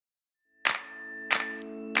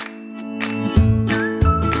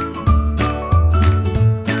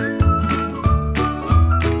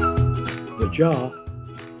jar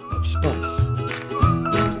of spice.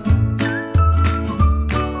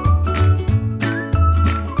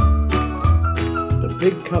 The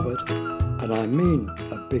big cupboard, and I mean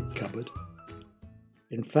a big cupboard.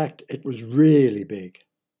 In fact, it was really big.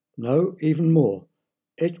 No, even more.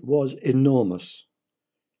 It was enormous.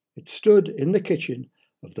 It stood in the kitchen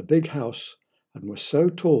of the big house and was so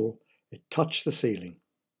tall it touched the ceiling.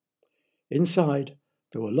 Inside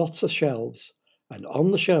there were lots of shelves, and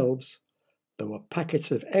on the shelves there were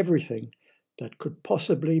packets of everything that could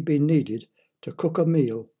possibly be needed to cook a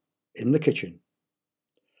meal in the kitchen.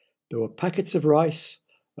 There were packets of rice,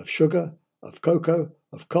 of sugar, of cocoa,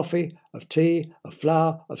 of coffee, of tea, of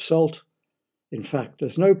flour, of salt. In fact,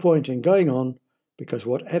 there's no point in going on, because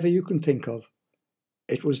whatever you can think of,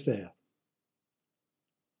 it was there.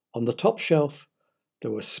 On the top shelf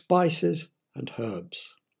there were spices and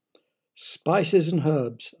herbs. Spices and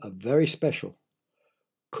herbs are very special.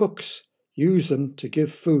 Cooks use them to give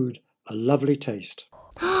food a lovely taste.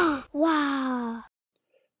 Wow!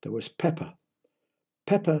 There was pepper.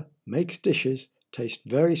 Pepper makes dishes taste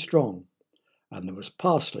very strong. And there was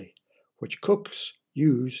parsley, which cooks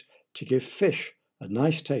use to give fish a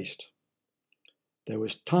nice taste. There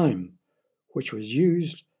was thyme, which was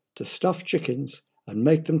used to stuff chickens and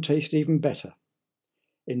make them taste even better.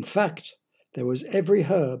 In fact, there was every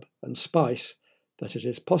herb and spice that it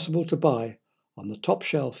is possible to buy on the top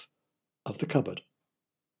shelf of the cupboard.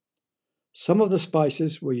 Some of the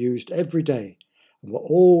spices were used every day and were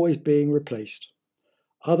always being replaced.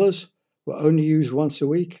 Others were only used once a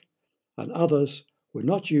week, and others were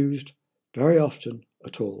not used very often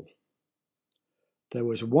at all. There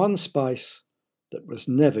was one spice that was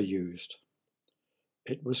never used.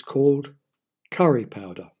 It was called curry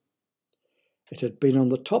powder. It had been on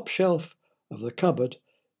the top shelf of the cupboard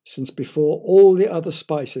since before all the other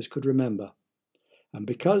spices could remember, and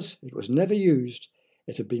because it was never used,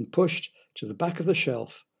 it had been pushed to the back of the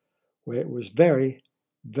shelf, where it was very,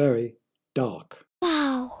 very dark.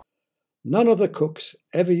 Wow! None of the cooks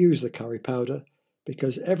ever used the curry powder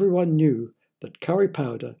because everyone knew that curry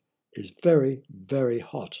powder is very, very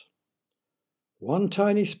hot. One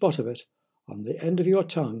tiny spot of it on the end of your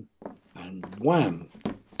tongue, and wham!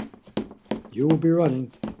 You will be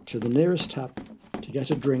running to the nearest tap to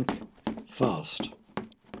get a drink fast.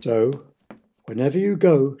 So, whenever you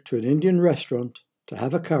go to an Indian restaurant to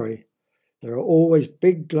have a curry, there are always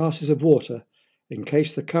big glasses of water in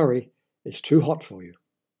case the curry is too hot for you.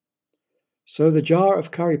 So the jar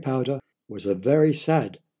of curry powder was a very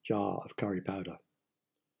sad jar of curry powder.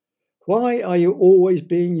 "Why are you always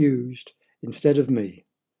being used instead of me?"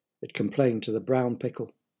 it complained to the brown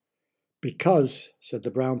pickle. "Because," said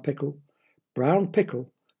the brown pickle, "brown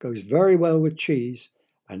pickle goes very well with cheese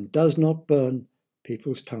and does not burn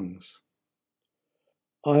people's tongues."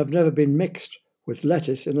 "I have never been mixed with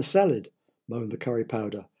lettuce in a salad," moaned the curry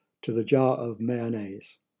powder to the jar of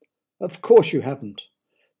mayonnaise. "Of course you haven't."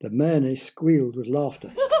 The mayonnaise squealed with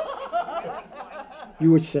laughter. "You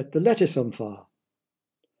would set the lettuce on fire."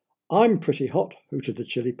 "I'm pretty hot," hooted the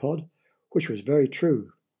chili pod, which was very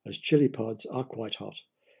true, as chili pods are quite hot.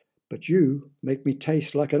 "But you make me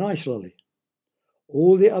taste like an ice lolly."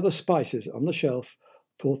 All the other spices on the shelf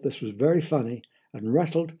thought this was very funny and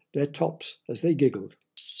rattled their tops as they giggled.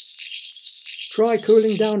 "Try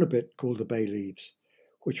cooling down a bit," called the bay leaves,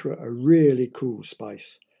 which were a really cool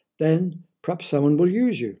spice. "Then perhaps someone will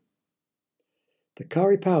use you." The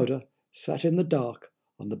curry powder sat in the dark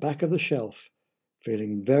on the back of the shelf,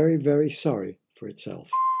 feeling very, very sorry for itself.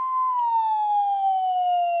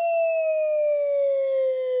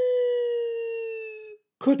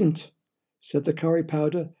 "Couldn't," said the curry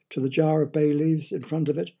powder to the jar of bay leaves in front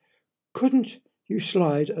of it, "couldn't you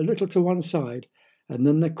slide a little to one side, and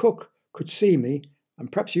then the cook could see me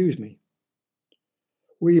and perhaps use me?"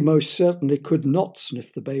 "We most certainly could not,"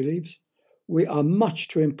 sniffed the bay leaves. "We are much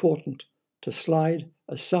too important to slide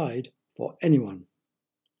aside for anyone."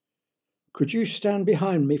 "Could you stand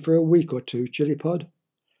behind me for a week or two, chili pod,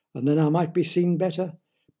 and then I might be seen better?"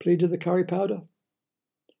 pleaded the curry powder.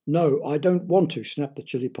 "No, I don't want to," snapped the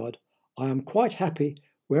chili pod. "I am quite happy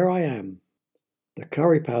where I am." The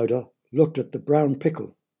curry powder looked at the brown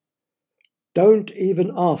pickle. "Don't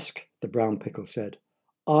even ask," the brown pickle said.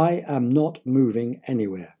 "I am not moving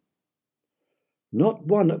anywhere." Not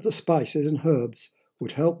one of the spices and herbs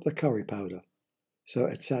would help the curry powder, so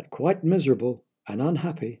it sat quite miserable and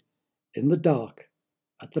unhappy in the dark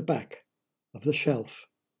at the back of the shelf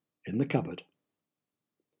in the cupboard.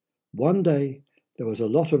 One day there was a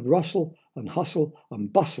lot of rustle and hustle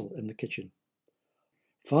and bustle in the kitchen.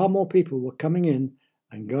 Far more people were coming in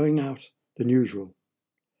and going out than usual.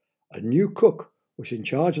 A new cook was in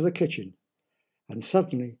charge of the kitchen, and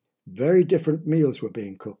suddenly very different meals were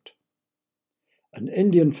being cooked. An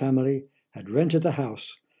Indian family had rented the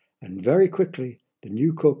house, and very quickly the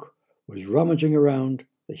new cook was rummaging around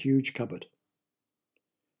the huge cupboard.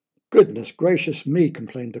 "Goodness gracious me,"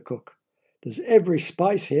 complained the cook. "There's every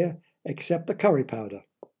spice here except the curry powder."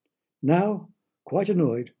 Now, quite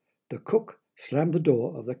annoyed, the cook slammed the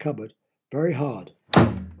door of the cupboard very hard.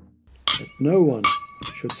 But no one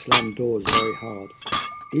should slam doors very hard,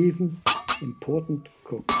 even important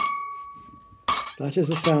cooks. That is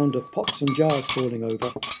the sound of pots and jars falling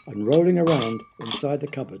over and rolling around inside the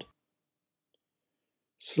cupboard.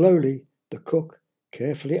 Slowly, the cook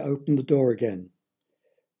carefully opened the door again.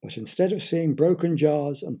 But instead of seeing broken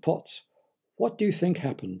jars and pots, what do you think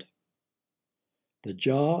happened? The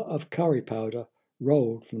jar of curry powder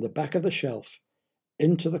rolled from the back of the shelf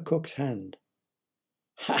into the cook's hand.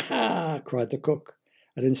 "Ha ha!" cried the cook,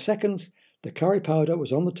 and in seconds the curry powder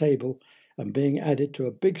was on the table and being added to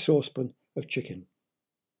a big saucepan of chicken.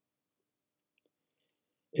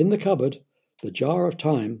 In the cupboard, the jar of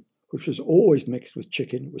thyme, which was always mixed with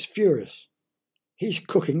chicken, was furious. "He's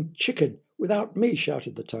cooking chicken without me,"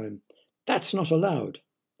 shouted the thyme. "That's not allowed.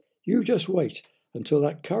 You just wait until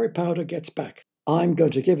that curry powder gets back. I'm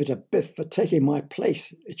going to give it a biff for taking my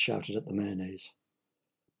place," it shouted at the mayonnaise.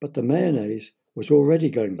 But the mayonnaise was already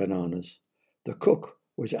going bananas. The cook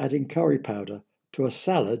was adding curry powder to a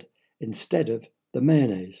salad instead of the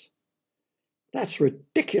mayonnaise. "That's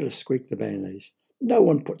ridiculous," squeaked the mayonnaise. "No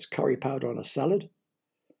one puts curry powder on a salad."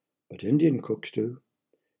 But Indian cooks do.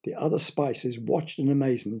 The other spices watched in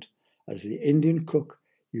amazement as the Indian cook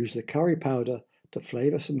used the curry powder to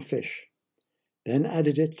flavour some fish, then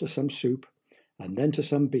added it to some soup, and then to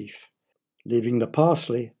some beef, leaving the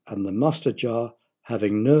parsley and the mustard jar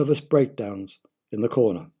having nervous breakdowns in the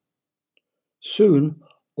corner. Soon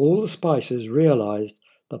all the spices realized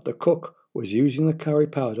that the cook was using the curry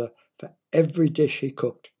powder for every dish he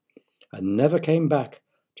cooked, and never came back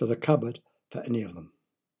to the cupboard for any of them.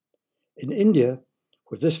 In India,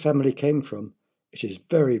 where this family came from, it is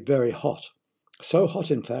very, very hot. So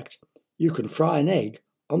hot, in fact, you can fry an egg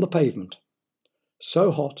on the pavement.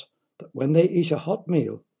 So hot that when they eat a hot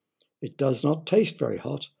meal, it does not taste very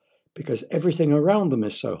hot because everything around them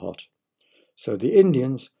is so hot. So the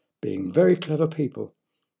Indians, being very clever people,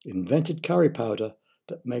 invented curry powder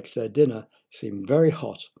that makes their dinner seem very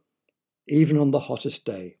hot, even on the hottest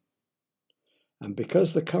day. And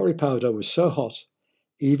because the curry powder was so hot,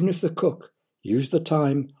 even if the cook used the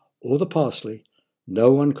thyme or the parsley,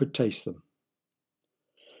 no one could taste them.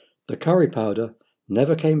 The curry powder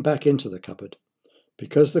never came back into the cupboard.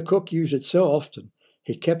 Because the cook used it so often,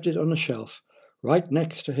 he kept it on a shelf right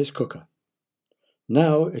next to his cooker.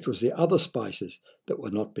 Now it was the other spices that were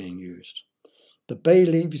not being used. The bay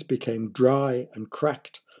leaves became dry and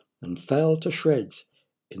cracked and fell to shreds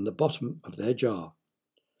in the bottom of their jar.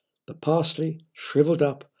 The parsley shriveled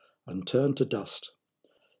up and turned to dust.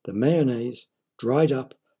 The mayonnaise dried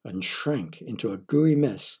up and shrank into a gooey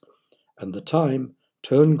mess, and the thyme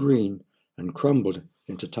turned green and crumbled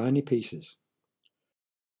into tiny pieces.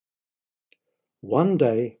 One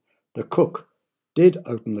day the cook did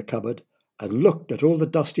open the cupboard and looked at all the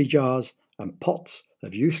dusty jars and pots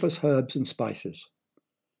of useless herbs and spices.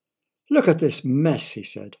 "Look at this mess," he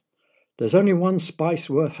said. "There's only one spice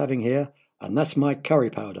worth having here, and that's my curry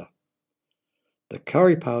powder." The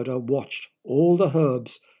curry powder watched all the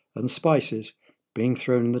herbs and spices being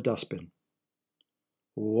thrown in the dustbin.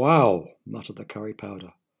 "Wow," muttered the curry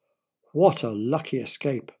powder. "What a lucky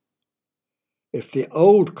escape. If the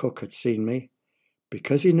old cook had seen me,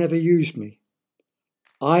 because he never used me,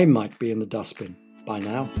 I might be in the dustbin by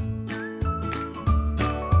now."